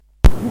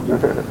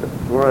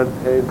We're on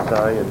page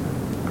Zion.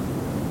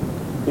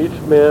 Each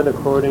man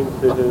according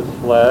to his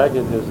flag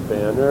and his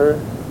banner,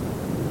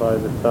 by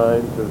the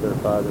signs of their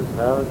father's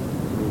house,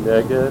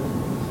 Mineged,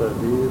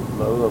 Saviv,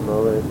 Lo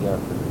Moed,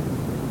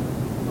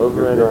 Yachid.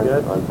 Over and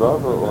again.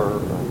 Above or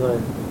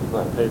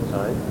page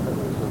Zion.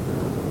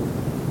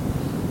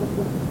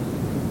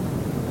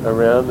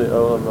 Around the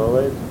Olam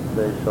Moed,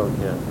 they shall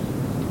camp.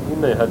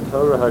 Hine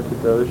HaTorah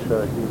HaKadosha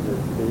Hi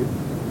Mitzvah.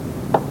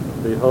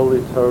 The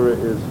Holy Torah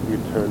is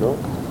eternal.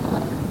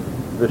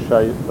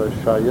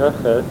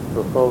 V'shayachet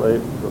b'chol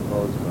eif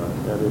b'chol zman,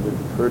 and it is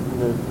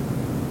pertinent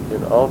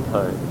in all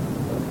time.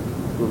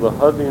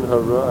 U'lahavin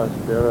hara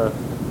asberach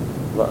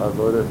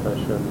la'avodas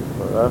Hashem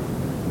yisparach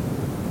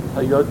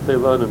hayotze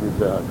lanu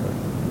mize'achas.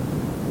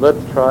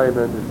 Let's try and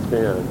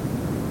understand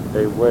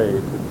a way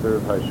to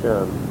serve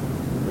Hashem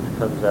which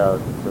comes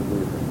out from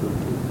these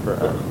for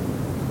us.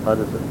 How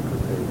does it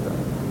pertain to us?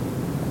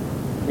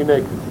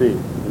 Hine Kasi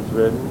is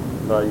written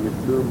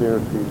Vayisu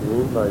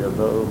Mirfidim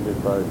Vayavo'u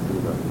Midbar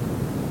Sinai,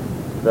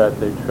 that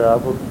they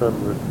traveled from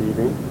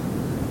Refidim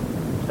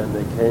and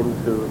they came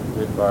to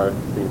Midbar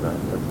Sinai.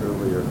 That's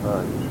earlier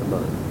on in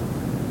Shemot.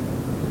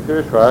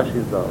 Here's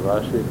Rashi Zal.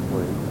 Rashi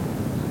explains,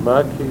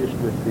 Ma kish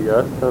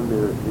nisiyasam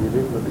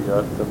mirfidim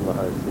v'liyasam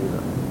lahar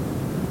Sinai.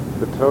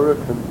 The Torah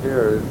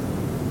compares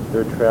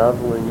their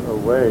traveling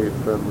away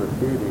from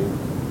Refidim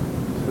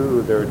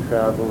to their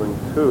traveling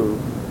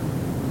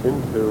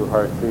into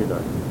Har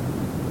Sinai.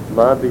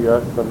 Ma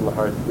biyasam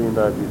lahar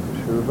Sinai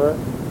b'teshuva,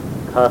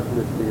 kach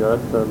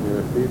nisiyasam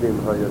mirfidim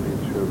haya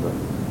b'teshuva.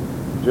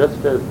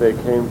 Just as they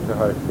came to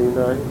Har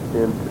Sinai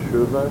in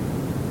Teshuvah,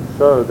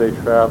 so they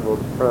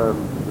traveled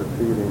from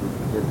Refidim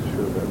in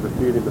Teshuvah.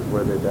 Refidim is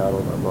where they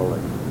battled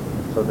Amalek.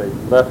 So they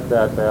left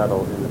that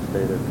battle in a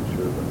state of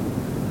Teshuvah.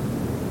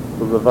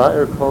 To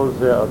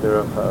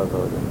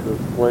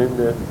explain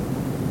this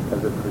as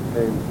it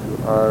pertains to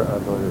our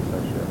Avodas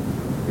Hashem.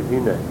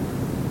 Gehine,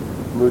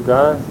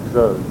 Mudas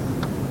Zos,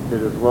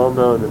 it is well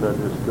known and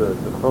understood,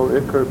 the Chol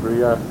Ikar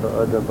Briyas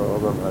Ha'adam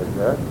Ba'olam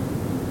Hazeh,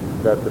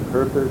 that the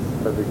purpose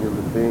of the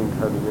human being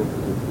coming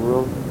into this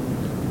world,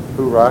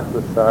 Hu Rak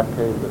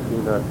L'Sakein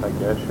B'Chinat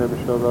HaGeshem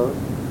Shalot,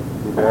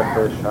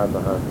 Minefesh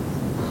HaBahamis,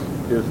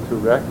 is to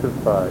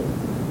rectify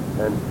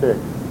and fix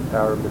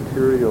our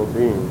material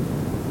being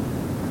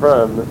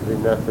from the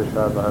Nefesh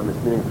HaBahamis,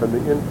 meaning from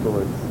the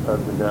influence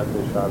of the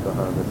Nefesh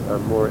HaBahamis, our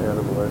more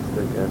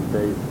animalistic and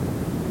base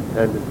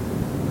tendencies.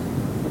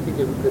 I think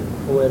a good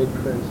poetic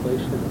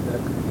translation of that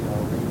could be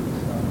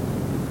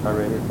Al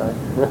Rainy Side?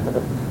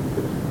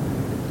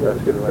 Yeah,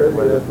 That's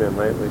what it's been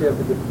lately. Yeah,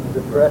 but the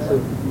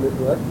depressive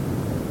Midwest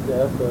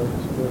death of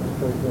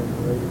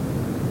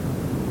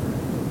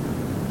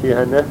Ki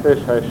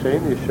hanefesh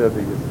hasheni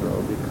shebi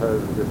Yisrael,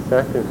 because the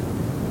second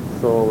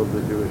soul of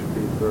the Jewish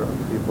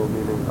people,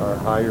 meaning our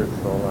higher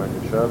soul, our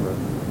neshama,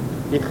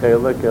 hi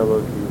chelek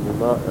Elokim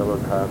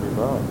Elokam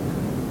imal.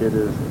 It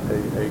is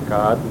a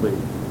godly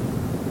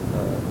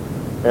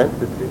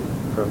entity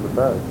from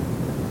above.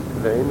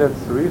 Ve'enet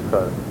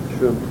tzricha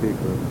shum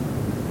tikkun.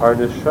 Our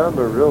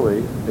neshama really,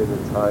 in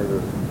its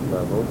higher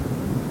levels,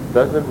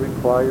 doesn't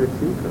require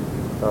tikkun.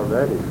 It's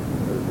already a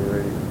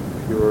very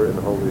pure and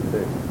holy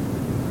thing.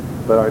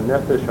 But our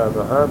nefesh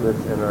habahamis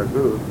and our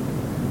guf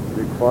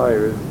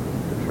requires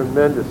a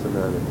tremendous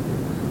amount of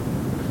tikkun.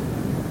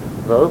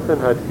 V'ofen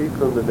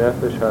hatikun the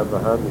nefesh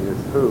habahami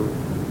is who?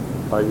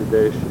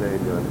 Ayudei shnei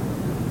inyanim.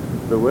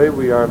 The way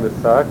we are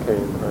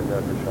misakein our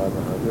nefesh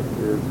habahamis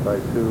is by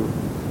two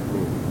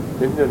means.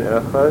 Inyan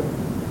echad,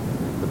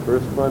 the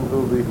first one,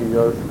 hu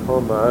lihiyos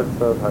kol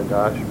ma'asav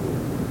hagashmi,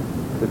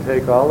 to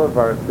take all of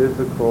our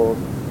physical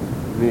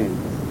needs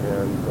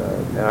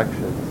and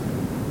actions,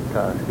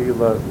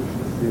 ka'achila,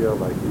 v'shasiya,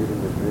 like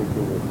eating and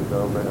drinking, and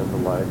kedoma, and the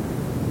like,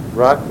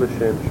 rak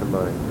l'shem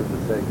shemayim, for the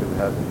sake of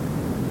heaven.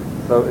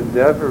 So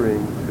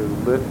endeavoring to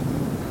lift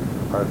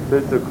our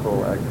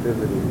physical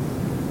activities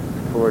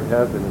toward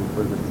heaven and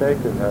for the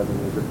sake of heaven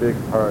is a big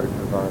part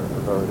of our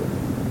avodah,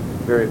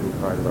 very big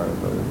part of our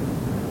avodah.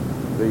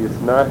 The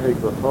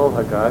yisnaheg l'chol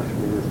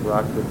hagashmi is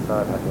rak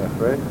l'tzad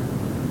ha'echrech,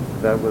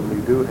 that when we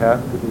do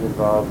have to be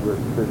involved with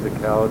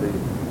physicality,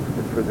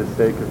 it's for the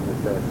sake of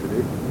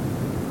necessity.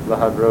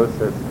 Lahavros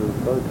es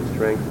gufo, to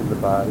strengthen the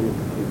body and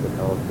to keep it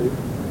healthy.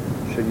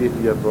 Sheyit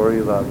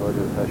yabori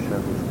la'avodas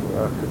Hashem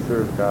yisparach, to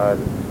serve God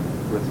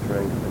with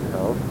strength and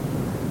health.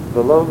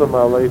 V'lo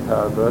l'malei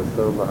ta'ava,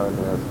 so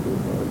lahanas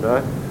gufo,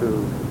 not to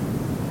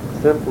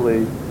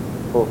simply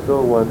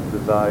fulfill one's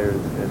desires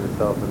in a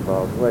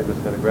self-involved way,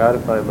 just going to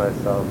gratify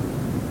myself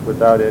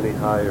without any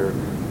higher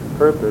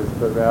purpose,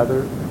 but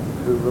rather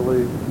to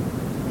really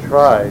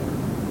try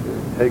to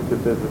take the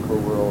physical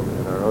world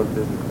and our own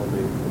physical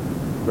needs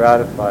and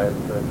gratify it,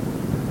 but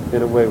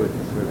in a way which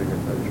is serving a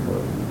touch for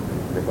us.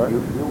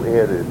 You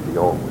added the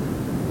only.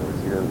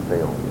 You didn't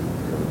say only.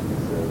 You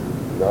said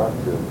not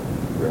to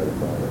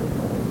gratify our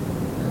mind.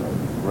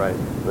 Right.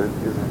 But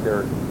isn't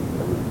there?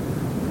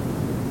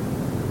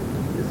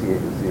 Is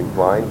he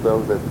implying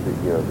though that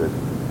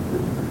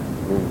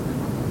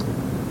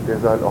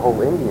there's a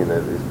whole Indian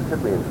that is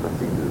particularly in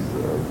Hasidus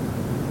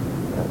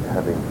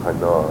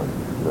hana,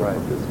 Right.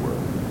 of this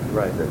world.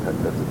 Right. That's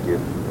a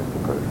gift of the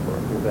Kadosh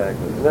Baruch Hu.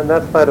 Exactly. And then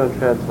that's why I don't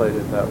translate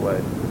it that way,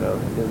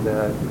 in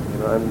that,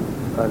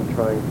 I'm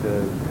trying to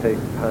take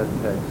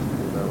context,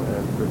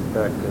 and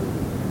perspective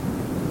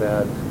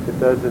that it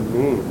doesn't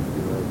mean, to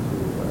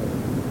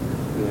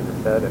be an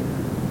ascetic.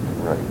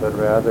 Right. But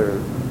rather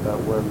that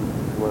when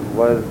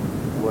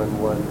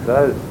one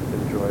does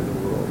enjoy the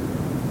world,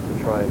 to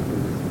try and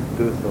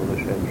do so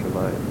l'shem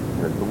shamayim.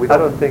 Right. But we I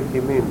don't think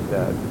he means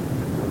that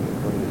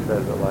when he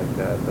says it like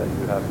that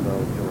you have no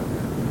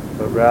enjoyment.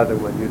 But rather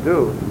when you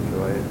do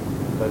enjoy it,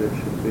 that it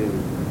should be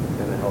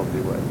in a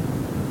healthy way.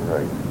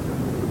 Right.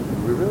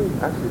 We really,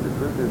 actually, the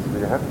truth is,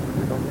 we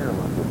don't hear a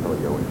lot of the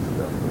Yoic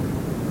stuff.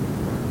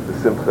 The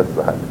Simcha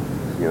side,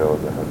 the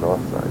Hana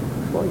side.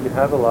 Well, you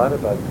have a lot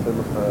about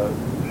Simcha,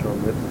 Shol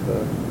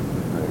Mitzvah,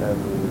 and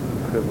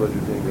the privilege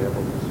of being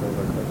able to serve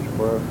HaKadosh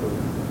Baruch Hu,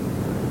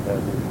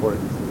 and the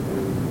importance of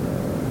being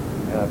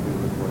happy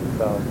with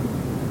oneself.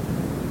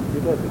 He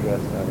does address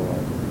that a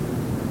lot.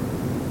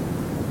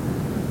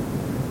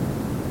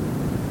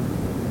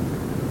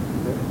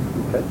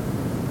 Okay.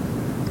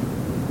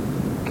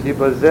 Ki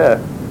bazeh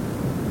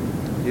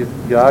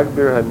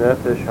Yagbir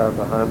hanefesh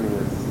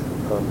habahamius.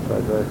 So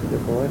do I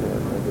skip one?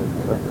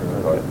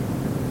 Okay.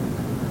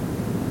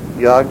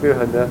 Yagbir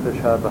hanefesh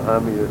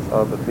habahamius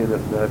al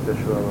b'chinas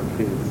nefesh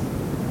u'elokis.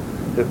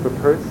 If a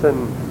person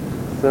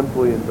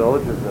simply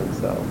indulges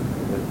themselves,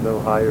 there's no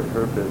higher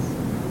purpose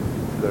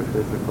to their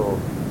physical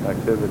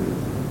activities,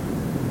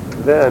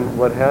 then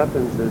what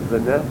happens is the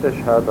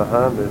nefesh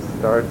habahamis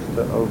starts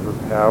to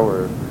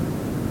overpower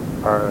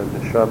our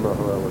neshama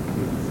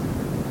ha'elokis.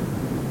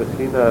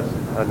 B'chinas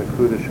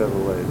hanakuda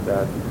shavulet,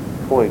 that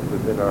point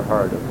within our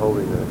heart of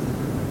holiness.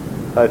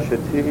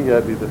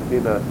 Hashetihya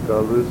b'chinas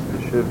galus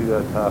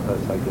v'shivya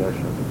tachas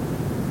hageshem.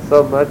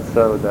 So much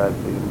so that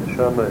the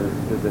neshama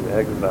is in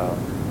exile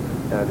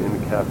and in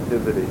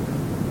captivity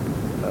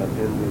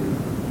in the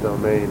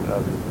domain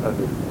of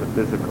the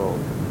physical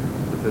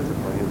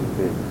human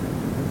being.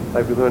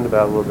 Like we learned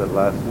about a little bit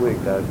last week,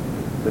 that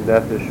the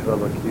nefesh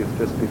v'elokis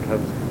just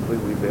becomes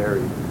completely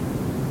buried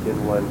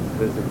in one's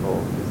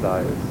physical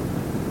desires.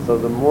 So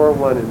the more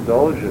one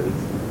indulges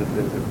the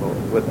physical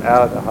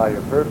without a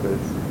higher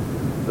purpose,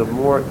 the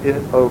more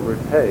it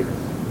overtakes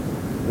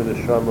the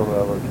neshama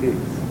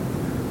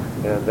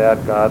ha'elokis, and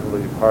that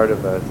godly part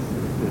of us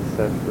is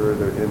sent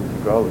further into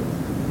Golus.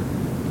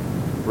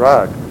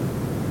 Rag.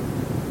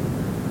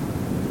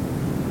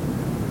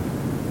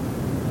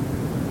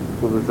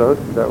 Ulazos,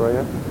 is that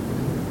right?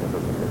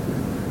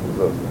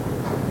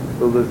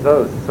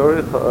 Ulazos.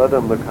 Sorich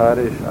ha'adam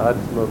l'kadesh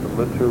atzmo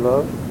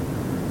b'mutrlo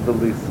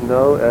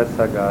v'lisno es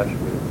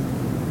hagashmi.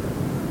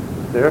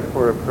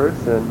 Therefore, a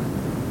person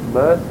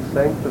must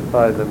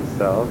sanctify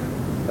themselves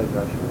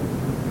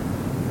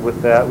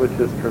with that which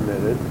is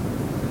permitted.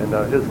 And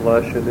now his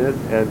lashon is,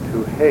 and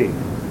to hate,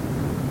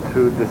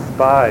 to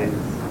despise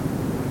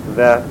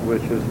that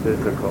which is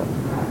physical.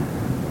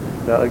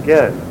 Now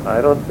again,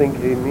 I don't think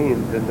he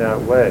means in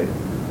that way.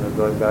 I'm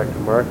going back to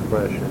Mark's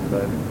question,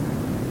 but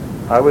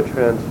I would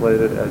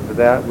translate it as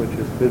that which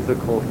is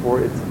physical for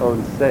its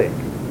own sake.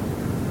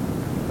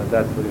 But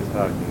that's what he's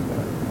talking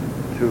about.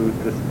 To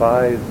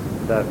despise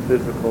that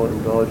physical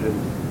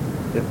indulgence,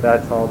 if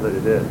that's all that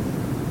it is.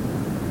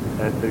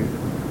 And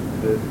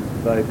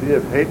the idea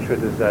of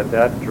hatred is that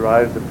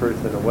drives a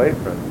person away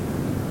from it.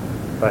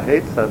 If I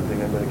hate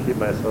something, I'm going to keep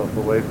myself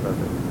away from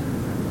it.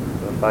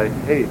 So if I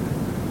hate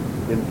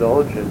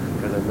indulgence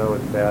because I know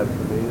it's bad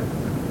for me, and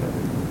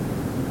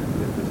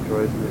it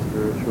destroys me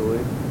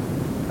spiritually,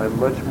 I'm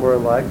much more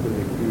likely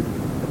to keep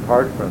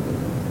apart from it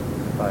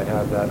if I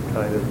have that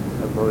kind of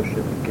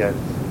emotion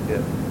against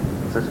it.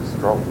 It's such a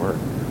strong word.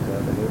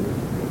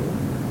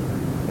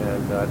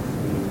 And that's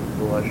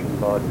the Lashon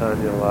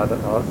Balatanya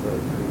also,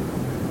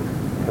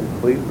 to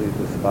completely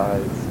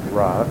despise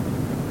Ra,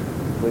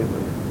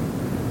 completely.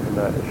 And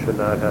that it should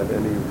not have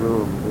any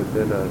room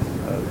within us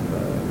of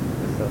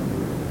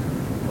something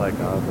like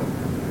Ava.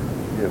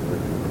 Yeah,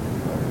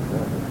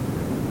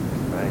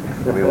 Right?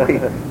 I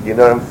mean, you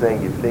know what I'm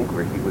saying? You think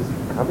where he was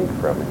coming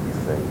from, and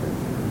he's saying that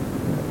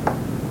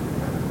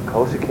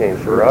culture came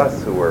for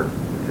us who were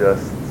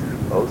just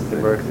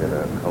immersed in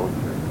a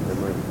culture.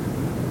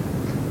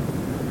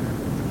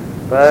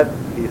 But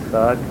he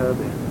saw it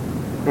coming.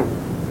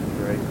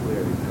 Very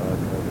clear, he saw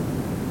it coming.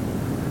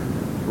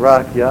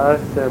 Rak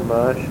ya'aseh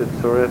ma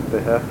shetzorech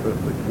behefrach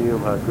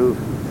l'kiyum haguf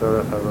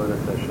tzorech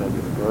avodas Hashem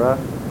yisborach,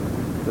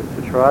 just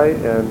to try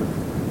and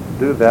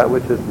do that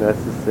which is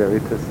necessary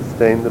to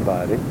sustain the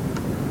body,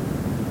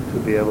 to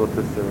be able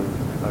to serve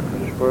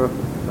HaKadosh Baruch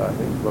Hu. So I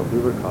think what we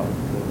were called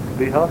to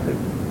be healthy,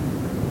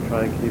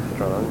 try and keep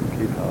strong,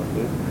 keep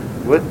healthy,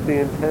 with the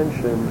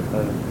intention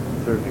of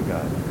serving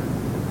God.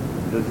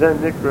 Zen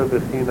Nikra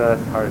B'chinas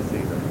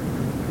Harsina.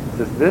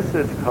 Says this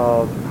is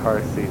called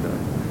Harsina.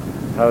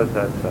 How is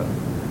that so?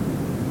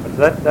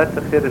 That's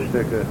a Chiddush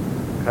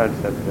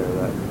concept there.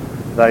 That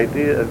the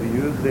idea of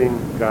using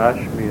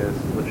Gashmias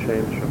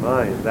l'shem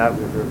shamayim, that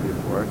we heard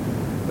before,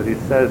 but he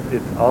says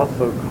it's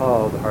also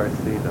called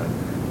Harsina.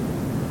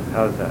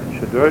 How's that?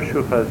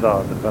 Shadorshu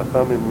Chazal, the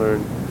Chachamim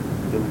learned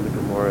in the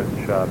Gemara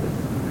Shabbos.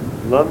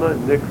 Lama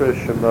Nikra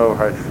Shemo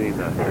Har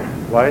Sinai.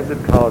 Why is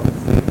it called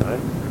Sinai?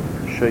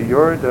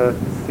 Shayorda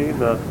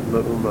Sina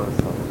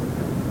La'umosal.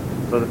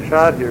 So the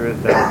pshat here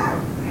is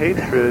that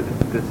hatred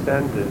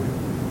descended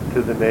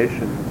to the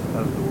nations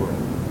of the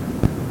world.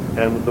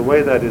 And the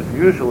way that is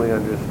usually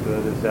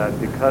understood is that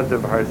because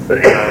of Har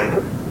Sinai,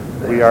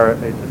 we are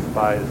a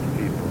despised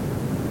people.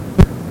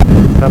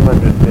 Some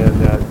understand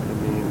that to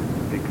mean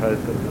because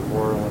of the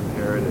moral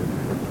imperative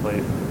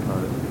placed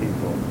upon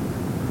people.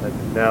 That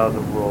now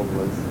the world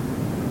was,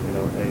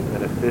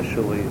 an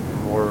officially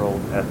moral,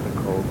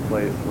 ethical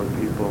place where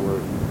people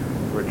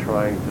were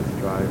trying to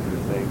strive for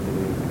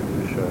sanctity and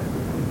kedusha.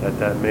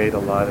 That made a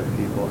lot of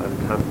people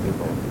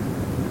uncomfortable.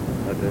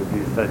 That there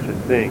be such a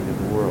thing in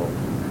the world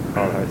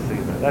called Har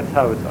Sinai. That's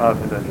how it's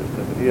often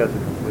understood, but he has a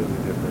completely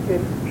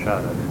different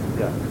shot of it.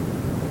 Yeah.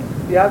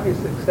 The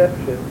obvious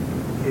exception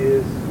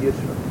is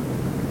Yisro.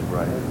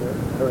 Right.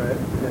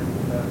 Correct.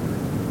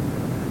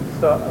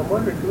 So I'm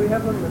wondering, do we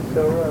have a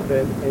Masorah of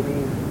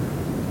any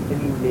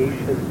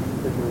nations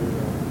in the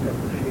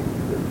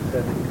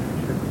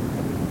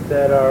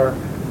that are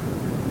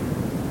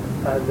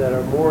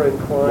more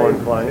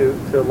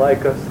inclined to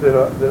like us than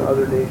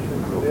other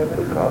nations? Do we have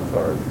any? The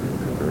Cathars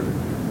converted.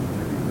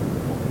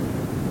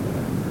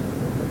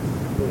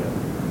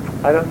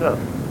 I don't know.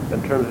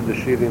 In terms of the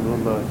Shivim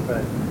Lumos,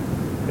 Right.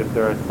 if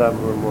there are some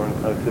who are more,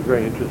 it's a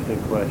very interesting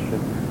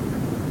question.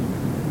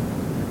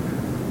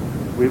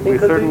 We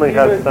certainly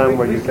have some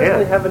where you We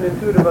certainly can. have an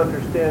intuitive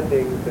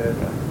understanding that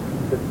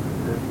the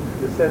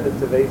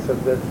descendants of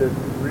Esav, that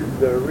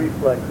the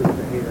reflex is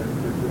Behira.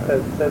 The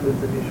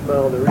descendants of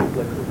Ishmael, the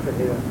reflex is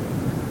Behira.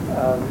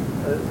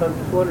 So I'm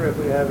just wondering if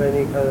we have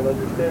any kind of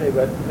understanding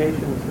about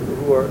nations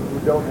who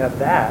don't have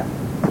that,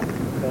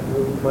 and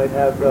who might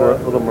have a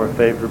little more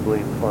favorably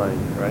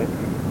inclined, right?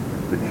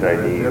 The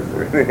Chinese. I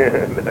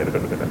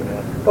don't know.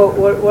 Yeah.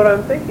 Well, what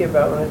I'm thinking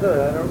about when I saw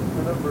it, I don't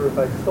remember if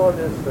I saw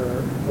this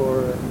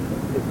or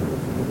if it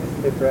was in the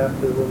newspaper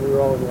after when we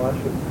were all in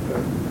Washington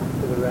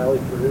for the rally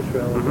for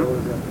Israel. And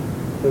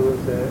there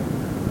was a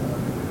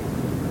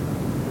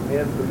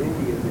man from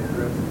India there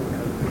dressed in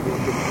kind of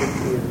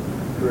Indian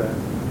dress,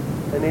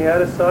 and he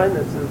had a sign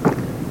that says,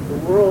 "The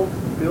world's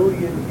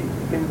billion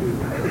Hindus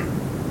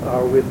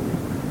are with me."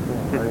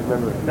 I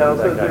remember. Now,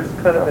 so there's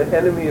kind of an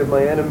enemy of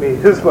my enemy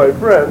is my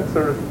friend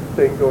sort of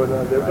thing going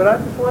on there. But I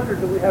just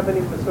wondered, do we have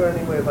any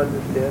way of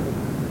understanding?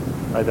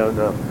 I don't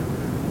know.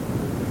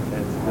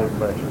 It's a good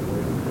question.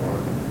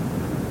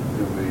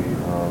 Do we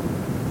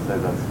say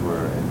that's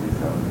where Andy's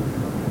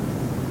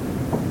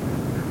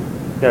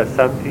Yeah,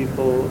 some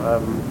people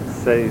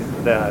say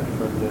that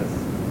from this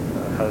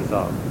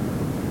Chazal.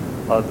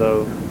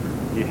 Although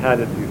he had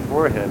it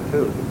beforehand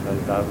too, because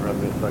Avraham,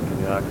 Yitzchak,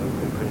 and Yaakov,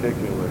 in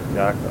particular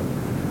Yaakov,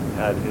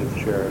 had his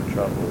share of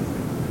troubles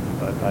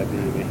by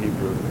being a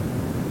Hebrew.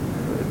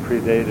 It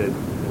predated,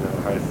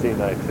 Har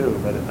Sinai too,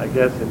 but I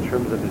guess in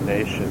terms of the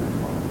nation,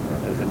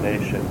 as a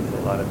nation,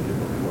 a lot of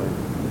people point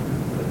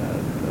to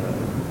that.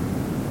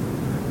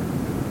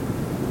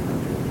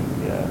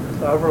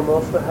 So Avram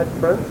also had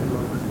friends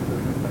amongst the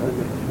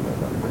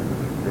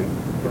nation.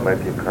 It might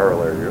be a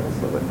corollary here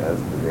also, but as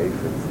the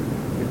nations,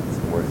 it's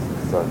more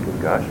sunk in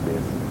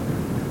Gashmis,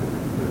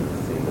 the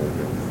seen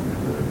against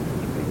the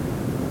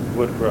people.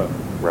 Would grow.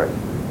 Right.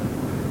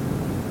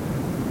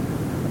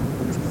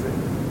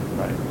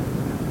 Right.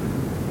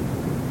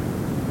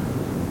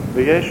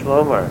 V'yesh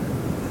lomar.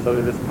 So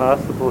it is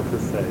possible to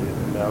say,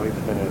 and now he's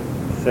going to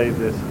say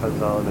this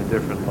Chazal in a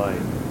different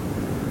light.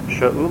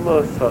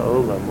 Sha'umos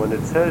ha'olam. When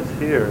it says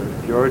here,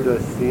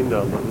 Yorda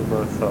Sina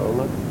la'umos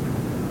ha'olam,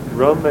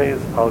 Romez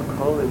al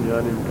kol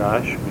inyanim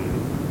gashmi,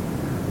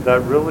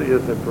 that really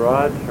is a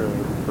broad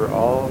term for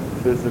all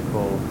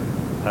physical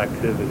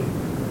activity.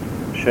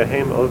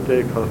 Shehem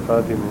Otei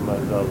Kochadim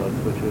Umazalas,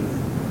 which is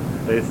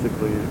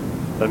basically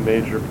a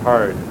major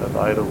part of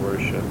idol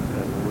worship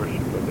and the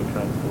worship of the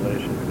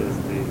constellations, is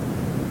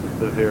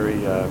the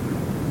very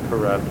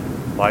corrupt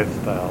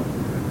lifestyle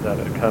that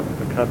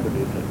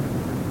accompanies it.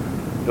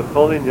 The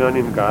Chol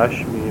Inyanim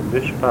Gashmi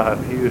Mishpah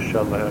Afiyu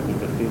Shalem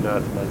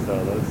Bechinas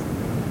Mazalas,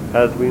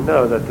 as we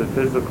know that the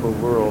physical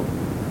world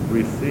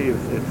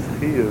receives its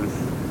chiyus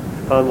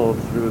funneled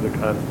through the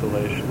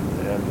constellations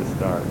and the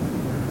stars.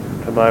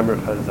 Kamaimer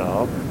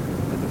Chazal,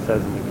 as it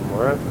says in the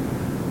Gemara,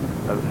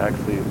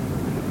 actually it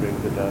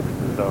brings it down to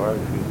the Zohar,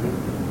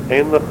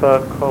 Ein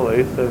lecha kol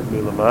esav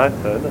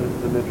milamata, this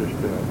is the Midrash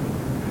too,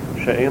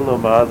 she'ein lo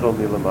mazel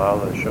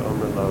milamala,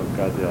 she'omer lo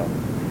gadel,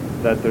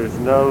 that there's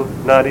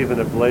not even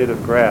a blade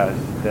of grass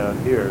down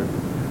here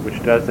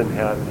which doesn't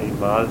have a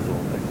mazel,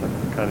 some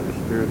kind of a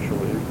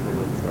spiritual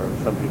influence, or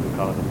some people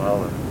call it a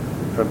mala,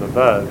 from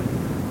above,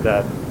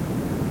 that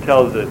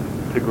tells it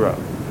to grow.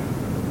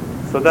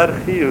 So that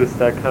chiyus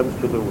that comes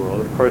to the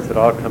world, of course it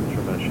all comes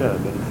from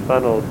Hashem, but it's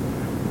funneled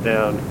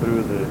down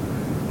through the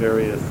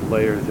various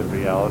layers of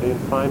reality, and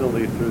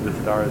finally through the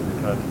stars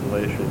and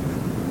constellations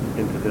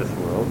into this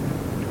world.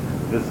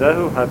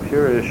 V'zehu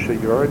hapirish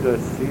sheyorda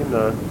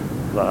sina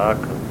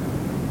la'akum.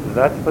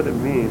 That's what it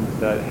means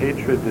that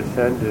hatred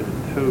descended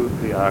to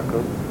the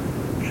Akum.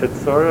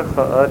 Shetzorech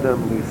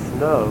ha'adam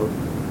lisno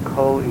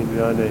kol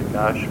inyane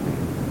gashmi.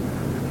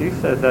 He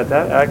says that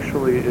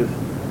actually is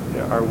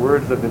our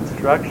words of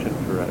instruction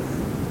for us.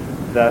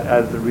 That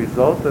as a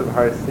result of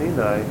Har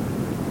Sinai,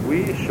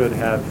 we should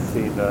have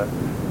Sina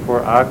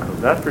for Akum,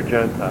 not for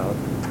Gentiles,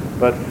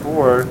 but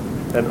for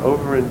an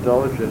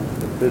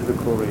overindulgence in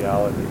physical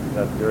reality,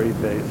 that very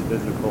base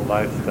physical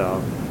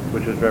lifestyle,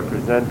 which is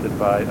represented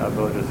by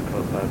Avodas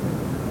Kohanim.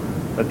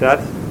 But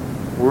that's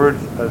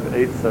words of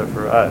Eitzah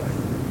for us.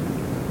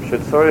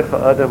 Shetzorech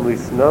ha'adam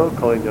lisno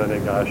kol inyane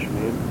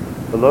gashmin,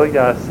 v'lo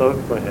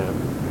ya'asok bahem,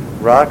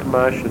 rak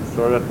ma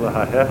shetzorech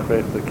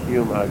lahahechrech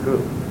l'kiyum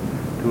aguf.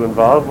 To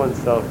involve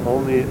oneself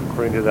only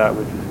according to that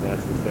which is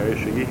necessary.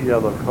 She'yihya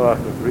lo koach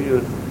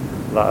v'brius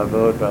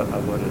la'avod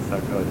ba'avodas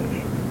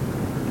hakodesh.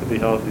 To be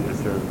healthy to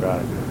serve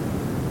God.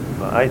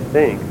 Well, I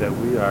think that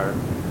we are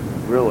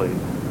really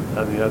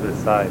on the other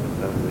side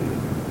of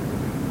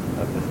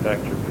the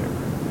spectrum here.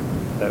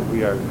 That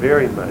we are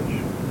very much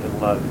in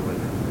love with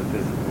the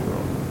physical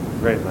world,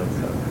 very much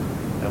so,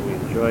 and we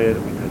enjoy it,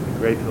 and we take a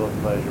great deal of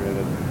pleasure in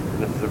it. And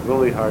this is a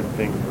really hard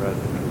thing for us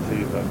to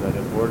conceive of. That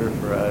in order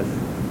for us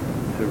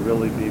to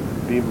really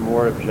be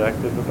more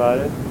objective about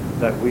it,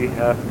 that we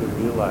have to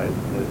realize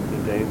the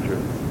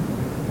dangers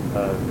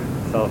of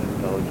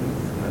self-indulgence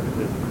and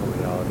physical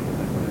reality. And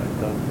I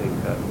don't think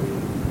that we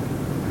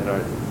in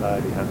our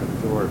society have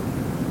absorbed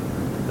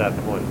that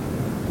point.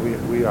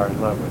 We are in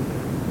love with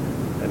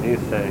it. And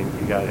he's saying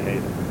you gotta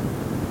hate it.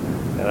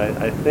 And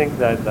I think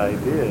that the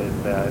idea is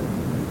that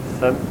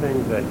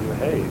something that you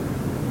hate,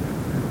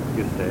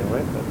 you stay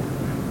away from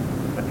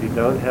it. If you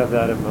don't have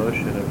that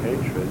emotion of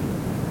hatred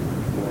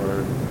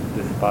or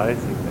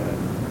despising that,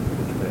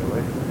 you stay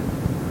away from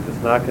it.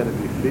 It's not going to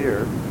be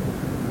fear.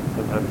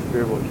 Sometimes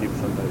fear will keep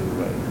somebody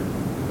away.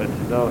 But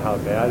to know how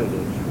bad it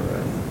is for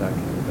us, that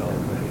can develop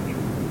a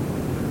hatred.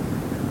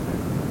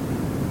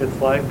 It's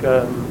like,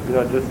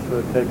 just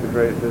to take a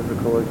very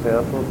physical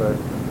example, but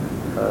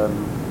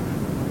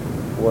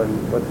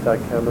what's that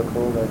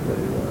chemical that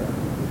they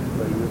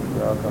use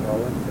for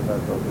alcoholics? That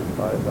those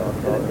despise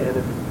alcohol.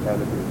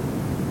 Cannabis.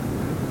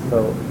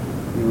 So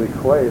you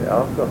equate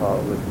alcohol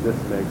with this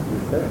makes you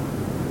sick.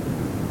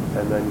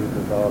 And then you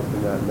develop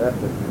in that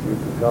method, you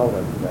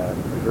develop that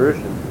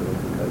aversion to it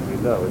because you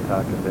know it's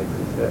how it makes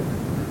you sick.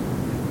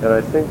 And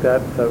I think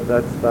that's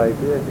the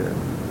idea here.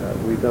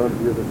 We don't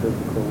view the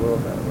physical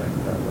world that way.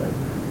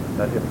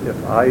 That if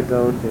I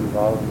don't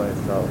involve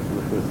myself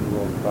with this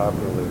world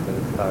properly, then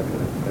it's not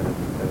going to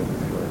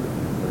destroy me.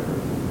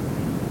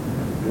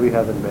 We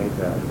haven't made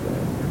that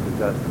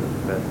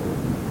adjustment mentally.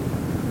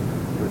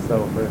 We're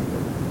so immersed.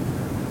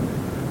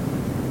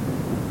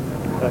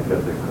 Like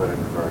the credit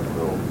card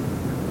bill.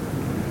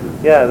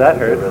 Yeah, that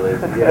hurts.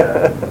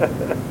 Yeah.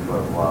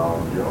 But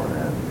while doing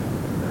it,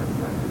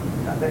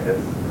 I think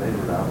it's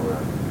maybe not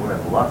we're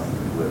in lust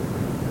with the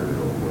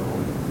material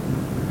world,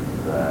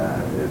 that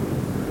it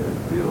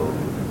feels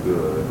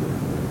good.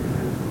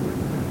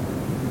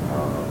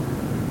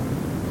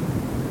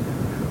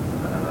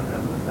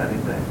 And with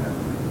anything,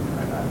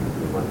 I got to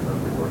let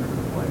something work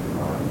like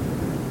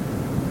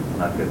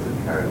not get too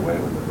carried away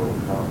with the little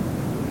tongue.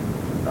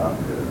 Not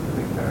to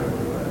be carried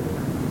away.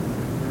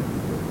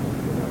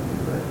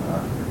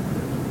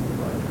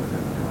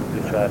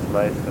 So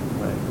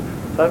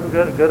that's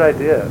a good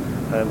idea.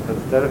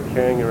 Instead of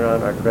carrying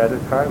around our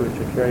credit card, we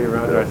should carry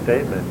around our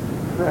statement.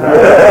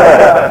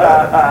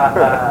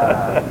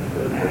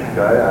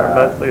 Our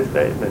monthly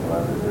statement.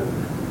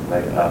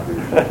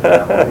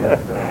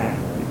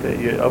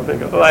 You open and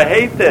go, oh, I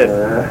hate this.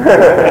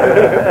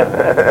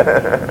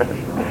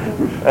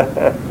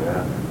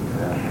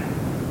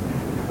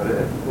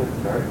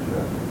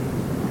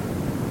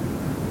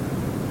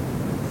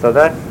 So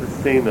that's the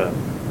Sina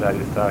that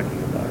he's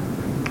talking about.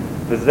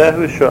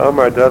 V'zehu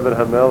she'amar David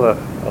HaMelech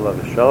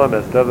alav shalom,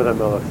 as David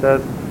HaMelech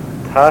says,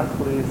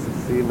 Tachlis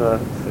Sina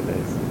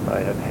Sinesim.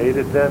 I have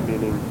hated them,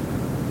 meaning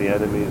the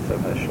enemies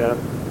of Hashem,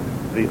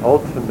 the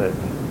ultimate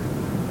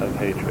of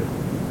hatred.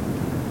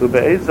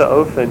 U'be'eza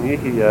ofen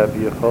yihya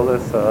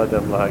b'yicholes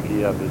ha'adam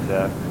la'agiya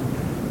b'zeh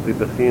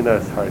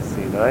li'bechinas Har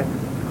Sinai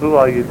hu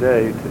al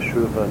yidei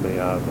teshuva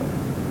me'ava.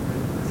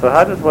 So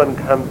how does one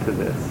come to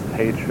this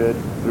hatred?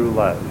 Through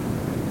love.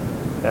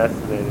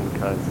 Fascinating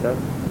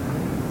concept.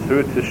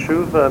 Through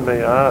teshuva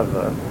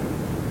me'ava,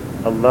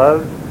 a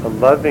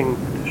loving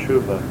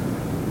teshuva,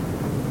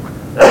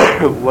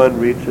 one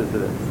reaches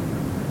this.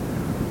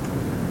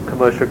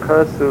 Kamo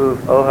shekasuv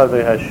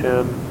ohave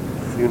Hashem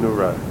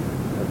sinura,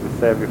 as we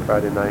say every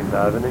Friday night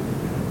davening.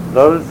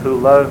 Those who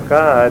love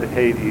God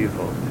hate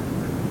evil.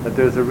 But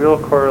there's a real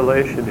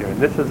correlation here, and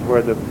this is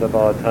where the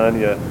Baal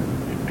Tanya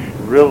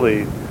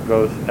really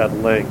goes at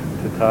length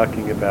to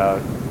talking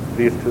about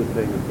these two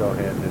things go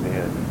hand in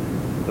hand.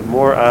 The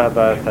more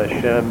Ahavat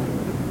Hashem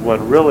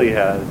one really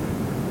has,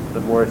 the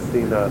more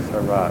Sinas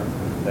Hara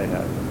they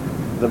have.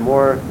 The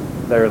more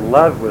they're in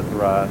love with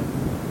Ra,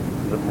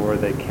 the more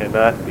they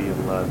cannot be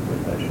in love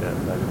with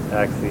Hashem. That is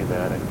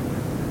axiomatic.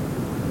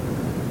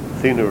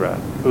 sinura.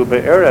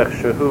 Ube'erech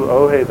shehu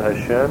ohev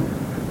Hashem,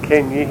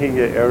 ken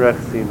yihiye erech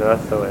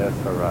sinaso es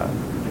hara.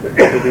 To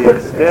the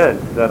extent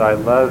that I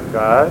love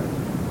God,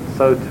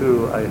 so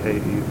too I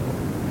hate evil.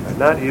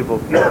 Not evil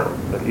people,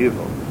 but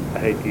evil. I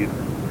hate evil.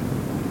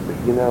 But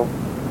you know,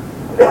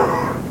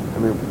 I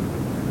mean,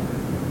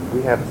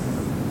 we have,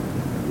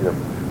 you know,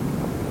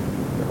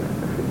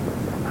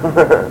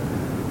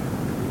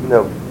 you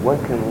know, one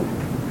can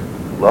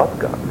love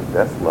God,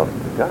 that's love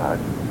to God,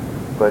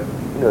 but,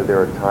 you know,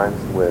 there are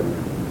times when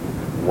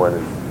one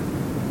is,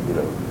 you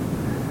know,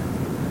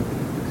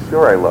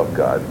 sure I love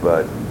God,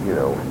 but, you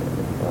know,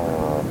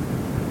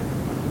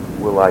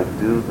 will I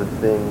do the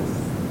things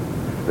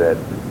that,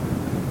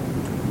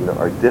 you know,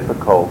 are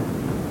difficult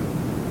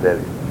that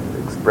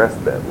express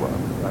that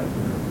love? Right.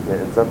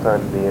 And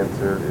sometimes the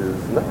answer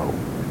is no.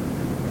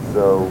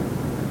 So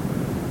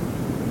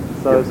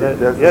that, it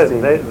doesn't yes,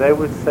 seem- they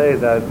would say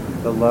that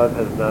the love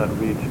has not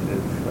reached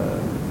its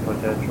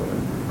potential.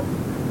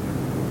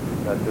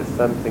 That there's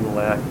something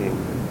lacking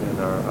in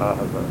our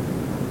ahava,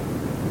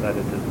 that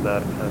it does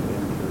not come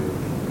into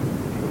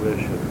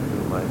fruition,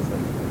 you might say.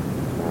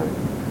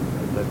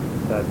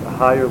 That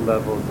higher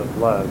levels of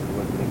love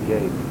would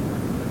negate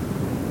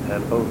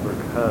and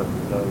overcome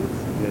those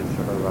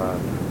Yetzer Hara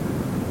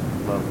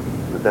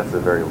moments. But that's a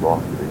very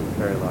lofty.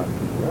 Very lofty.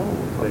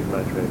 Big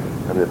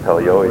madriga. I mean, the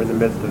Pele always We're in the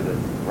midst of this.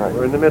 Right.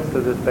 We're in the midst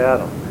of this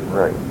battle. You know?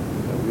 Right.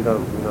 So we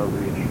don't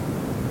reach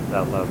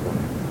that level.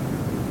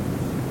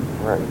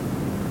 Right.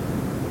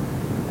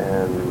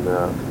 And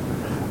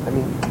I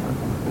mean,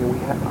 we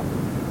have.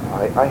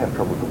 I have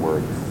trouble with the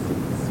word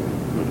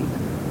hate.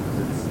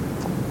 It's,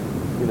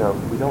 you know,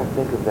 we don't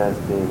think of that as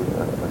being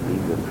a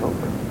ego trope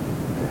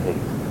to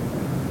hate.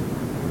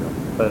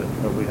 But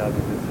we have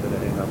the mitzvah to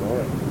hate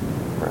Amalek.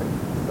 Right.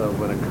 So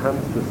when it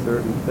comes to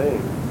certain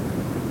things,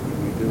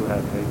 we do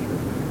have hatred.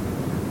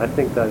 I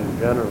think that in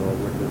general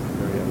we're just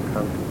very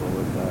uncomfortable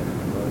with that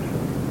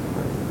emotion.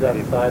 That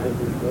side of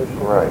the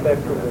emotional Right.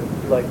 spectrum is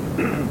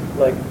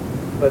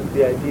but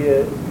the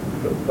idea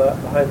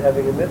behind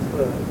having a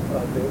mitzvah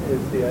of it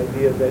is the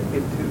idea that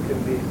it too can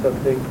be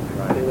something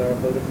in our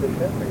avodas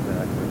Hashem.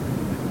 Exactly.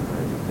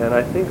 And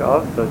I think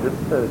also, just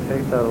to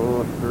take that a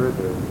little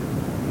further,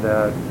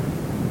 that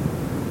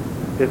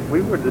if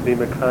we were to be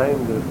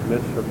mekayim this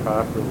mitzvah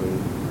properly,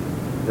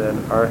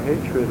 then our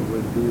hatred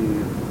would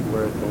be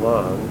where it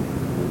belongs,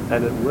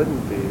 and it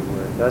wouldn't be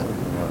where it doesn't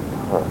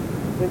belong.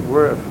 I think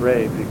we're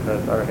afraid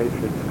because our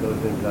hatred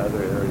goes into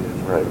other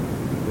areas. Right.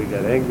 We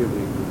get angry,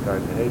 we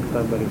start to hate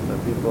somebody, some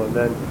people, and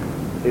then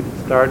it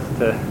starts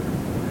to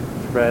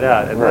spread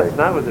out. And Right. that's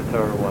not what the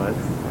Torah wants.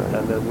 Right.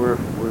 And then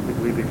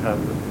we become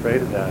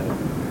afraid of that,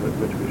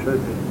 which we should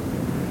be.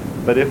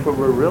 But if we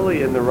were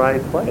really in the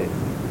right place,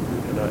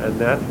 you know, and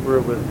that's where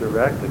it was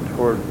directed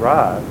toward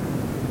Rav,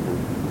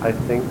 I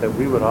think that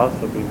we would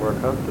also be more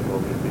comfortable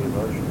with the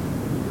emotion.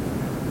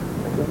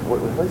 I think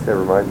at least that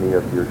reminds me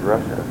of your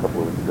drasha a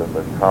couple of weeks ago,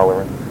 but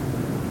tolerance.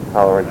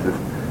 Tolerance is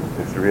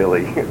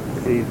really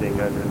Seething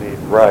underneath.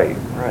 right.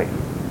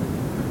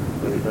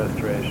 With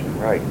frustration.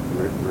 Right.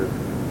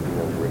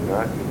 We're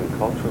not even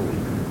culturally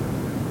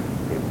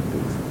able to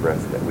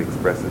express that. We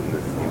express it in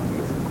this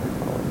tolerance.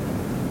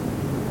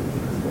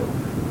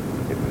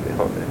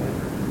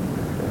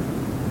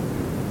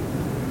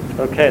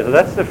 Okay, so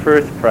that's the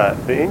first prat.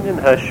 The Inyan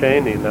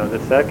Hasheni, now the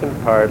second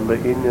part, the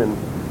Inyan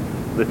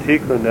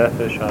L'tikun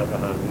Nefesh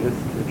Havaham, is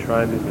to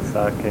try to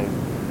misakein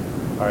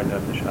our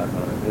Nefesh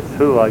Havaham. It's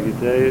who al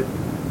yidei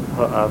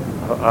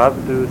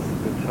ha'abdus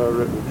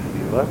b'torah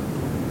u'tefillah,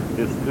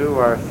 is through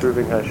our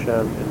serving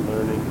Hashem in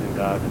learning and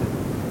davening.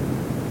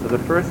 So the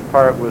first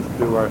part was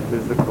through our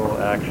physical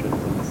actions,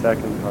 and the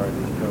second part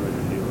is Torah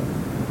Tefillah.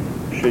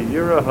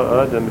 Sheyira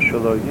ha'adam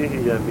shelo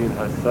yihiyah min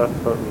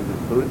hasafa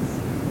u'lechutz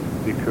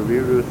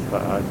b'karirus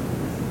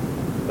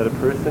va'adus. That a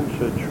person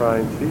should try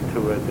and see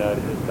to it that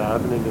his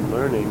davening and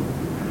learning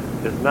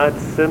is not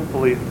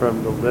simply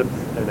from the lips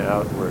and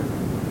outward,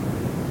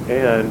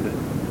 and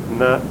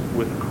not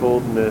with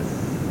coldness,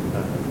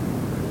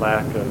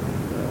 lack of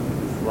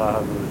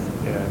islavus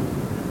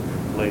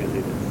and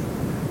laziness.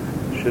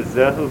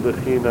 Shezehu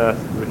b'chinas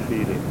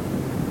refidim.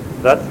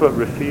 That's what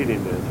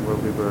refidim is, when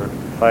we were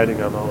fighting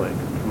Amalek.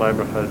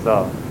 Maimar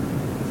Chazal,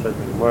 it says in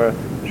the Gemara,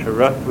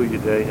 Sharafu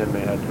Yideihem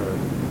Me'at-Torah.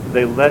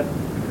 They let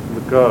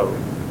go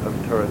of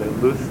Torah, they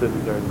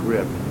loosened their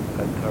grip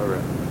on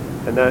Torah.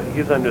 And that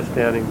he's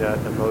understanding that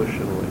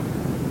emotionally,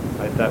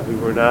 right? That we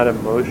were not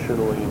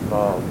emotionally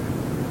involved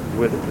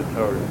with the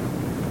Torah.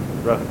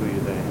 Rafu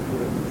Yideihem.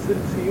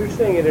 So you're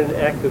saying it in an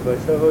active way.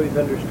 So I've always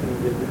understood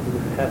it in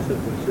the passive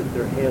was that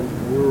their hands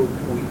were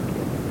weak,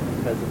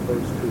 as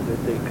opposed to that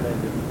they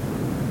kind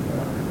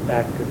of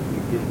actively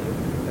did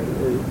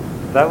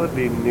it. That would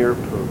be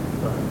nirpu,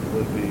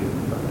 would be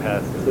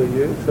passive.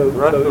 So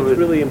Rafu it's is-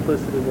 really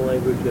implicit in the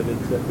language that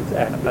it's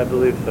active. I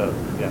believe so,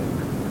 yeah.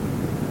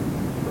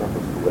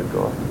 To let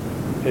go.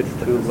 It's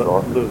to It's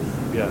soft. loose,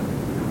 yeah.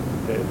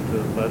 Okay, it's to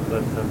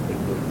let something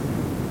loose.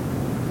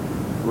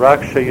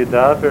 Rak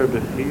sheyidaber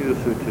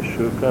b'chiyus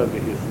u'teshuka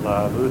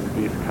v'hislavus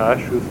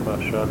v'hiskashrus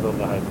machshava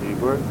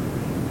lahadibur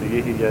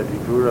v'yihi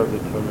yadibura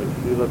v'torah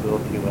tefillah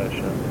v'ilti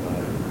l'Hashem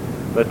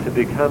v'layim. But to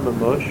become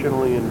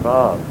emotionally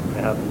involved,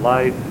 to have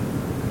life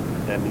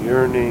and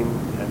yearning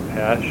and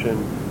passion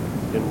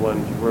in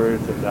one's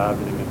words of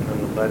davening and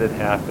to let it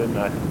happen,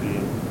 not to be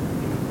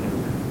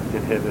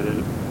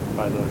inhibited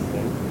by those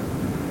things.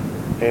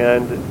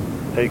 And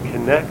a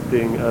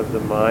connecting of the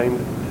mind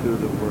to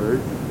the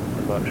words,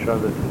 the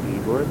machshava to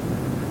dibur,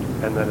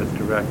 and that is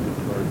directed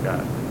toward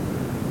God.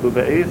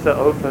 Ube'eza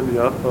ofen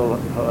yochol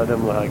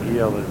ha'adam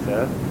lahagia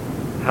lezeh.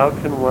 How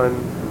can one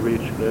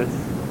reach this?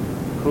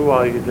 Hu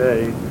al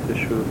yidei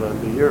teshuva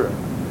miyura.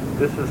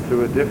 This is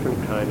through a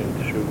different kind of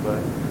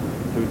teshuva,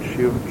 through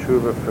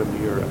teshuva from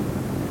yura.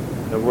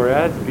 And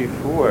whereas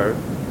before,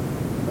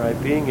 right,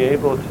 being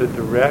able to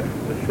direct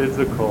the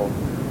physical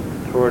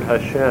toward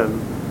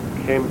Hashem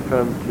came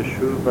from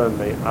teshuva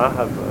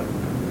me'ahava.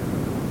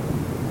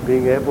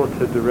 Being able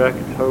to direct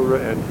Torah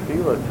and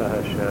tefillah to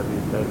Hashem, he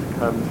says,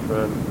 comes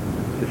from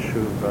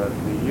teshuva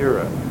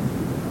me'yira.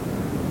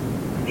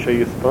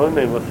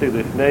 Sheyispone, we'll see,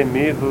 lifnei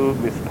mihu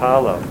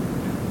mispalo,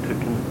 to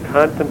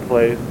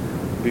contemplate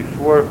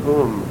before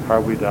whom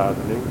are we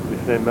davening,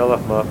 lifnei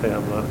melech malchei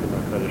hamlachim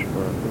HaKadosh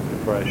Baruch Hu,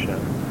 before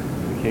Hashem,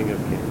 the King of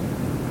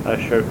Kings.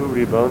 Asher hu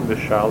ribon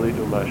b'shali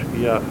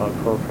u'mashgiach al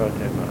kol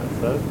pratei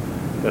ma'asav,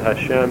 that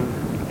Hashem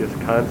is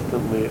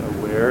constantly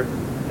aware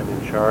and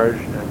in charge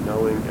and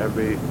knowing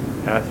every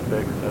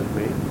aspect of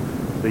me.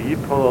 The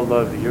yipol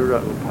alav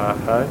yira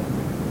upachad,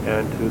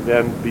 and to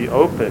then be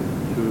open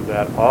to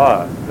that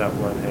awe that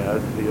one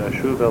has, the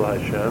yashuv el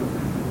Hashem,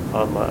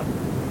 alma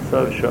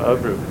sav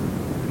sha'avru,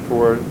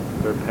 for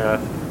their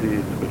past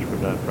deeds which were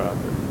not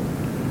proper.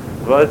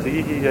 Vaz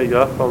yihi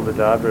yachol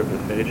v'daber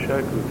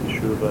b'feshak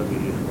u'teshuva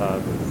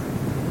v'yislavus.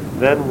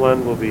 Then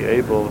one will be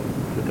able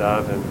to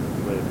daven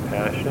with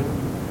passion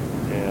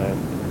and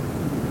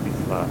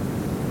yislavus.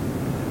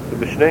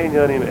 B'shnei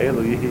inyanim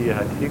elu yihi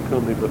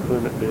yahatikun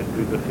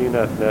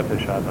lib'b'chinas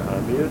nefesh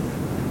ha'bahamiyus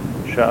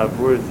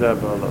sha'avur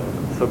zevolo.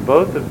 So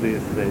both of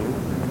these things,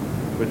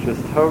 which is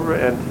Torah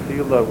and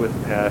Tefillah with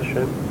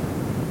passion,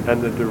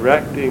 and the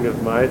directing of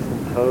Ma'is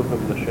and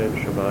Tovim l'Shem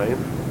Shemayim,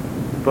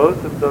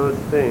 both of those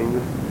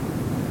things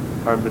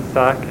are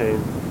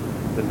misakein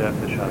the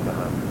nefesh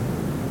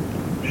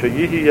ha'bahamiyus.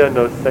 Sheyihiya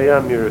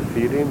noseya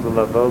mirafidim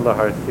v'lavo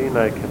lahar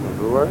Sinai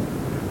k'mavur.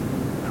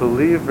 To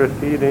leave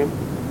Rafidim,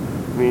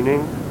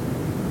 meaning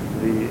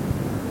the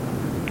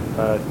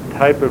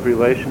type of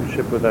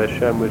relationship with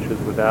Hashem which is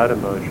without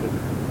emotion,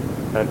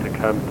 and to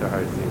come to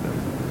Har Sinai.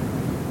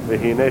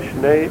 V'hinei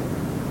shnei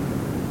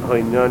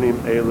ha'inyanim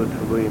elu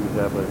tuluyim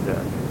zeh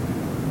b'zeh.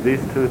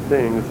 These two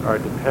things are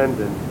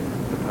dependent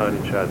upon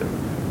each other.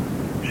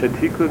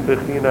 Shetikun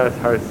b'chinas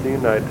Har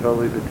Sinai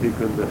toli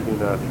v'tikun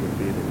b'chinas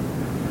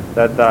Rafidim.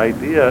 That the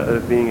idea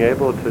of being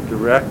able to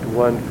direct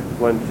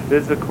one's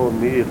physical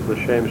needs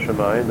l'shem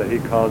shemayim, that he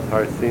calls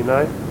Har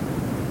Sinai,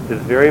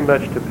 is very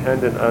much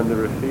dependent on the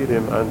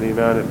Rafidim, on the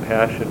amount of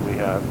passion we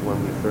have when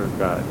we serve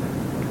God.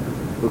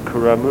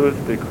 U'karamuz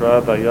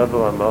b'kra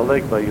v'yavo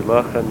Amalek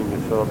v'yilachem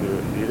Yisrael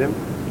b'Rafidim.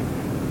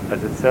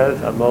 As it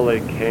says,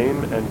 Amalek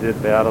came and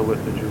did battle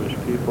with the Jewish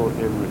people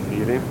in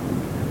Rafidim.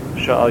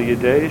 Sha'al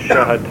yidei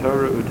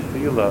sha'hatorah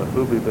u'tfilah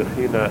hu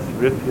b'bechinas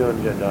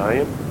rifyon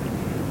yadayim.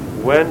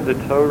 When the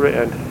Torah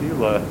and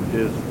Tefillah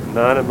is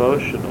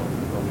non-emotional,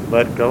 when we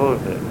let go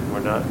of it,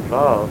 we're not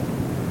involved,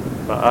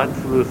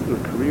 ma'atzlus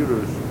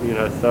u'krirus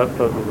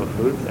minasafa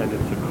u'lachutz, and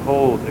it's a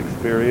cold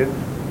experience,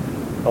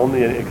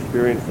 only an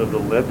experience of the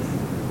lips.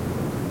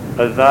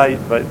 But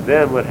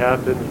then what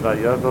happens?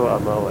 Vayavo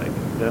Amalek.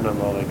 Then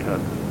Amalek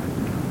comes.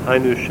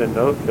 Hainu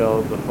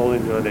shenofel b'chol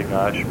inyanei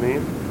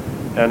gashmim,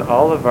 and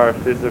all of our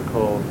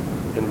physical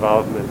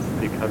involvements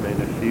become a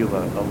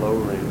nefila, a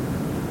lowering.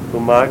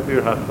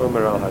 Umagbir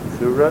hachomer al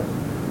hatzura,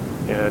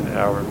 and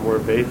our more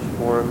base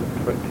form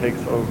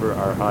takes over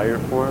our higher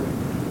form.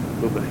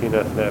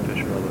 Ubechinas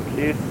nefesh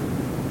elokis,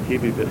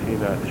 hibi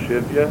bechinas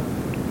shivya,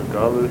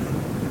 galus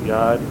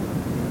yad,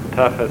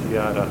 tachas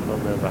yad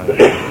hachomer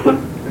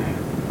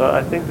v'hashem. So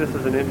I think this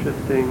is an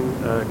interesting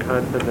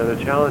concept and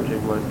a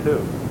challenging one too.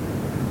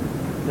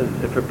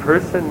 If a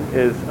person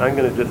is, I'm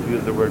going to just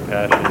use the word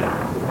passionate.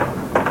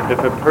 If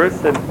a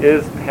person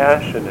is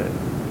passionate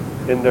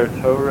in their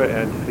Torah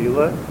and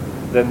Tefillah,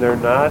 then they're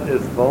not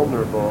as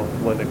vulnerable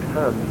when it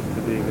comes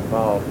to being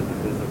involved in the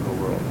physical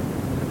world.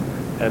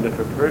 And if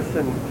a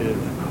person is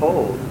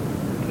cold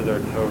to their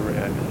Torah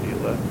and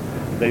Tefillah,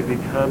 they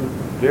become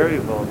very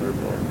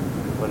vulnerable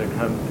when it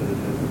comes to the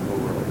physical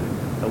world.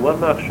 And one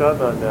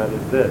machshava on that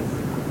is this,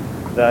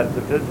 that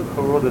the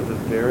physical world is a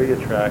very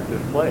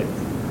attractive place.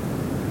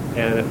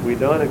 And if we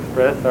don't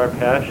express our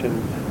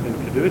passions in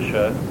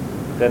Kedusha,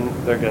 then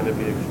they're going to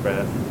be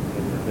expressed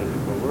in the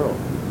physical world.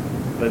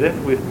 But if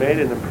we've made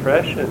an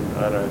impression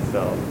on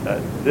ourselves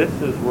that this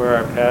is where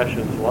our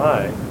passions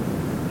lie,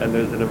 and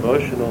there's an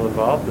emotional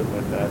involvement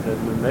with that, then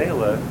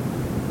Mamela,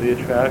 the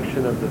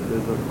attraction of the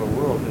physical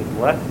world is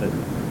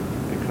lessened,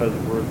 because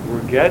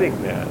we're getting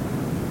that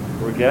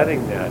we're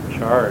getting that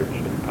charge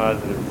in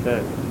positive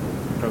sense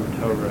from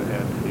Torah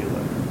and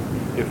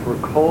Tefillah. If we're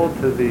cold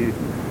to the,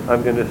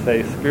 I'm going to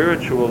say,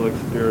 spiritual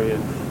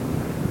experience,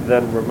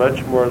 then we're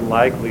much more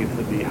likely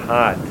to be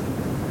hot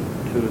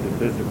to the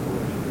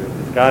physical experience.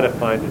 It's got to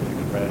find its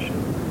expression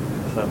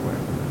somewhere.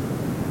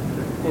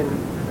 In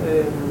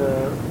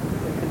a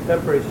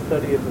contemporary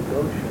study of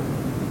emotion,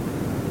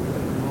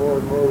 more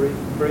and more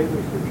brain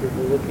researchers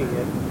are looking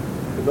at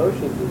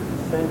emotions as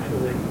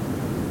essentially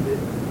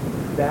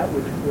that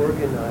which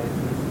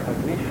organizes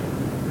cognition.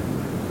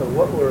 So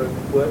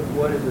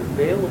what is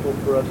available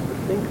for us to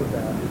think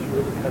about is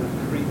really kind of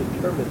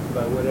predetermined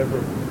by whatever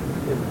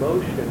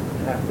emotion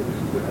happens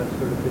to have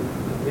sort of been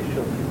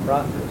initially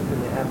processed, and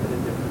they happen in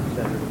different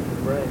centers of the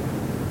brain.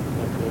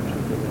 That's an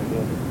interesting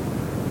idea.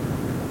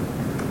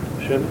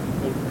 Shin?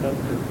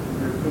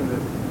 You're assuming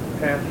that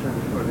passion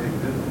or the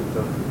existence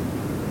of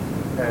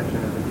passion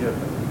is a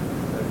given.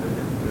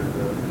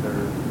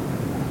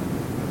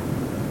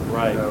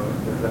 Right.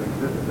 There's an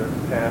existence,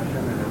 there's passion,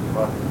 and it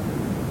must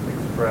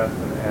express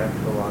and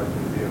actualize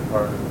and be a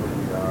part of who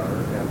we are,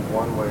 and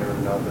one way or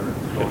another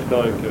It's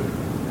going to.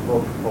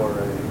 look for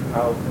an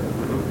outlet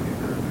to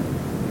either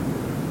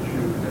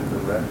choose and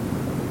direct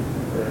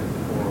it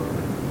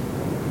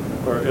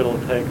Or it'll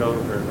take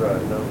over,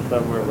 Right.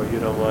 somewhere where you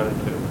don't want it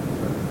to.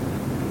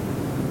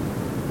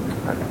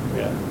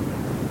 Yeah.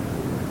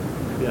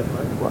 Yes,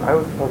 Mike? Well, I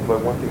was talking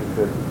about one thing that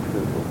said,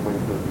 when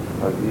you said,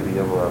 Agili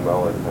Yamala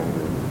Mala,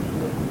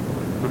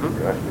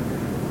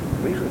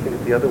 we usually think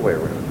it's the other way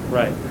around.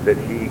 Right. That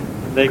he,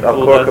 They Al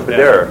cooled us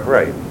Korkabadera, down.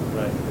 right.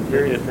 Right.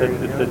 Very It's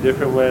strange, a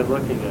different way of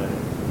looking at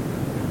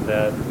it.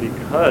 That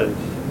because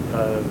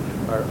of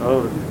our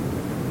own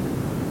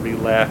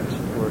relaxed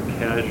or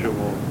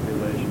casual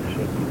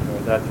relationship with her,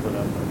 that's what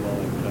I'm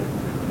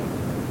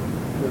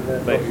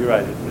And But you're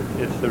right.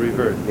 It's the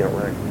reverse Yeah,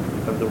 right.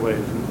 of the way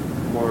it's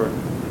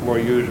more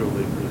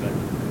usually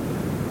presented.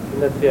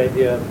 And that's the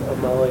idea of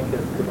Amalek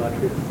as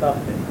Gematria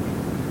Safek,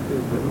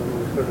 is that when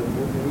we sort of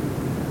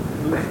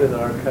loosen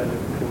our kind of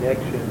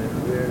connection and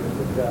awareness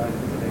of God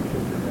and connection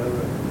to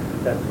Torah,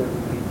 that's when we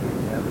begin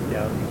to have a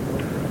doubting.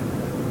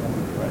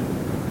 Right.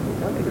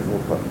 One thing is a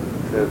little fun.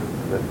 It says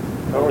that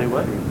Only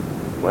what?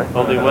 What?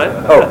 Only what?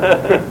 Oh,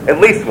 at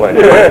least one.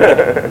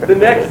 The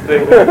next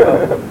thing.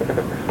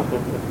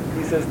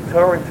 He says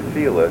Torah and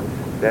Tefillah,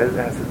 that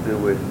has to do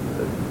with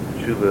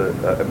Tshuva,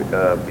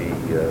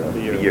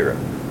 B'yira.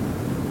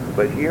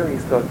 But here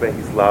he's talking about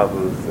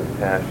Hislavus and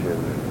passion,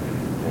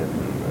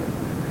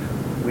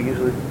 and we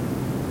usually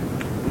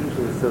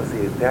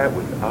associate that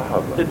with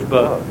Ahava. It's with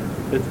both.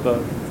 love. It's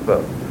both. It's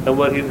both. And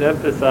what he's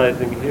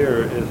emphasizing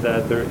here is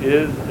that there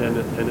is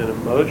an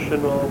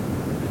emotional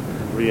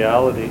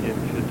reality in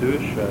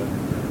Kedusha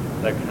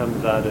that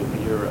comes out of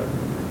Yira.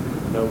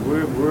 Now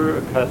we're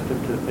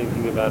accustomed to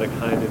thinking about a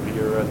kind of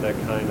Yira that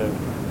kind of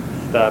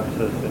stops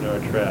us in our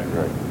tracks,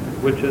 Right.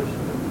 which is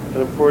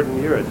an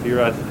important Yira. It's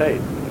Yira's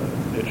faith.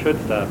 It should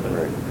stop us.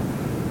 Right.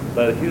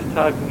 But he's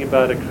talking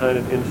about a kind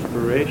of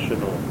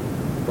inspirational,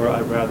 or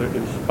rather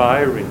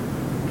inspiring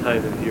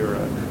kind of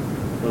Yira.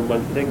 When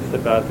one thinks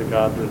about the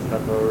godless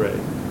Havore,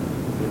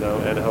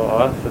 and how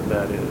awesome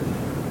that is,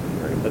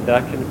 Right.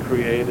 that can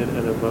create an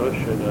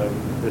emotion of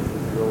this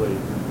is really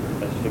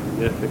a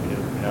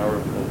significant,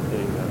 powerful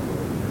thing that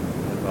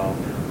we're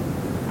involved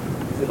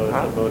in. So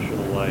it's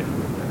emotional life.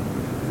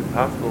 Is it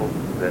possible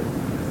that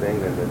you're saying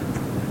that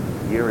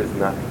Yira is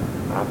not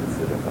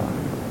opposite of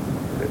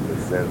Ahava? In the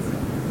sense,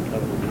 I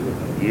would agree with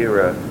that.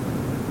 Yira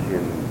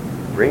can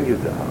bring you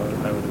to I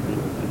Ahava. would agree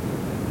with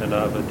that. And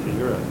Ava to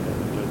Yira,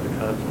 there's a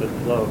constant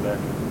flow back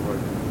and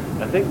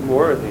forth. I think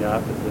more of the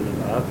opposite of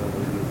Ava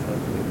would be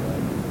something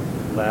like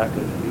lack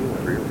of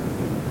feeling. Really?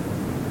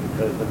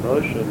 Because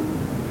emotion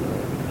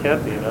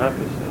can't be an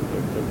opposite.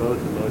 They're both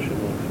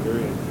emotional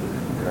experiences.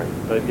 Right.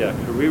 But yeah,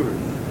 Karirus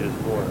is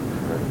more,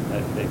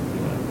 I think,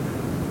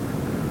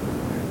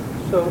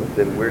 So,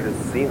 Then where does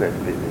Sina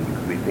fit in?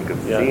 Because we think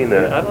of Yeah,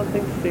 Sina. I don't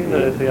think Sina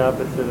is the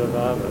opposite of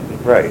Ava.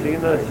 Because Right.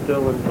 Sina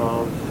still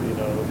involves,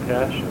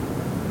 passion.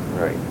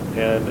 Right.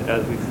 And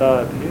as we saw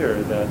up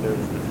here, that there's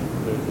this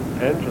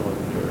pendulum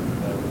here.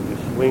 That when you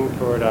swing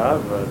toward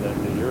Ava, then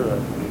the Yura,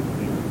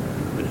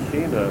 the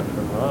Sina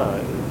from Ra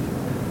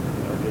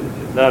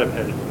is not a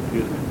pendulum.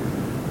 Excuse me.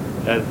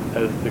 As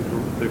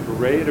the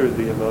greater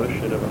the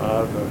emotion of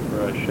Ava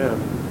for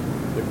Hashem,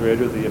 the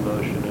greater the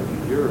emotion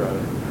of Yura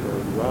for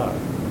Ra.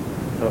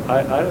 So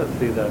I don't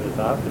see that as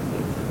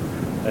opposites.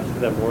 I see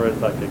that more as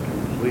like a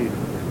complete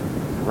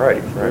Right.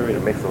 experience.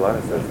 It makes a lot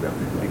of sense now.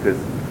 Because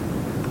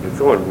when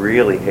someone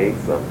really hates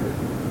something,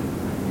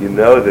 you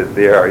know that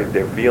their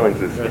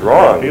feelings are There's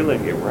strong.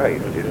 feeling. You're right.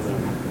 There's It's feeling.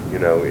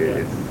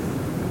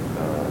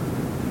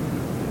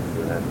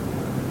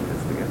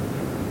 it's together.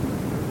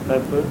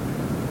 Time food?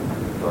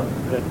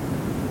 Yeah.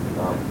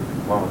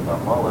 One with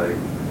Amalek,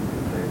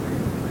 maybe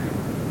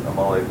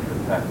Amalek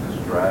attacked the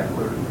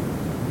stragglers,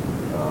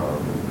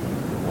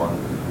 the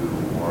ones who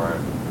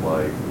weren't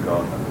like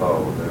gung-ho.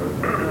 They were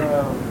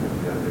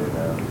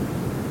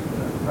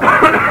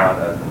not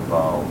as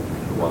involved,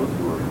 the ones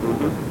who were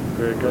proven.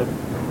 Very good.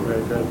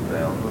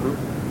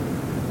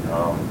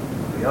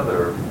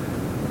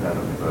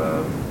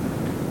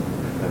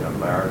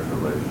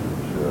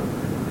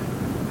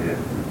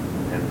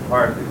 in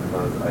part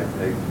because I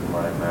take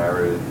my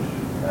marriage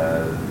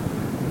as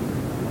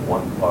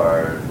 1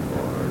 part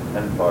or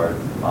 10 parts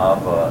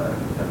Ava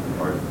and 10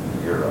 parts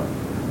Yira.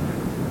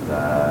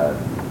 That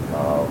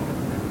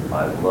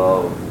I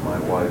love my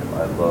wife,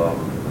 I love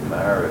the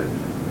marriage,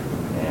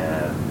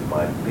 and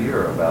my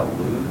fear about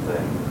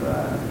losing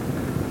that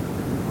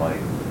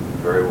might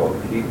very well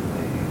keep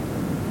me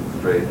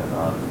straight and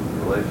honest in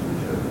the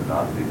relationship and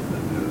not be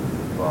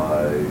seduced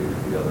by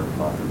the other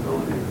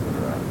possibilities that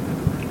are out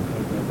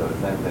there. So the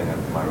same thing as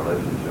my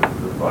relationship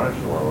with Ravana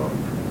Shalom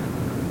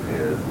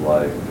is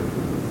like this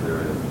is a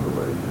serious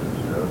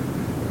relationship.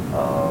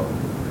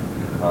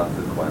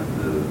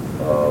 Consequences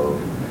of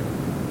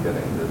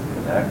getting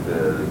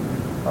disconnected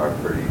are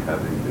pretty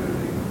heavy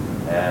duty.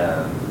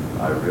 And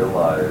I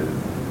realized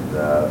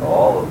that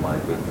all of my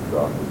good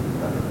stuff is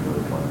dependent on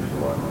Ravana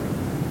Shalom.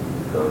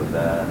 So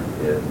then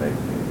it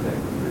makes me think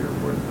 3 or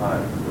 4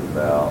 times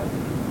about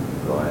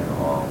going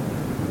off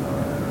in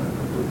a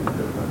completely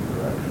different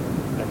direction.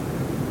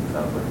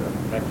 Sounds like that.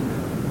 Thank you.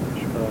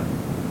 Sure.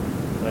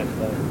 Nice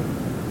letter.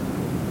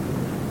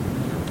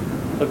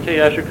 Okay,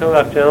 Asher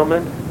Koach,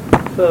 gentlemen.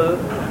 So,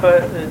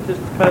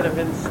 just kind of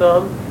in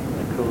sum,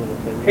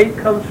 hate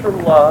comes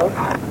from love,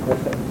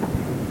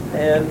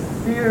 and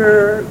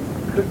fear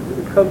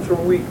comes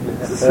from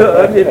weakness.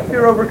 So, I mean,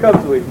 fear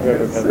overcomes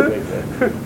weakness.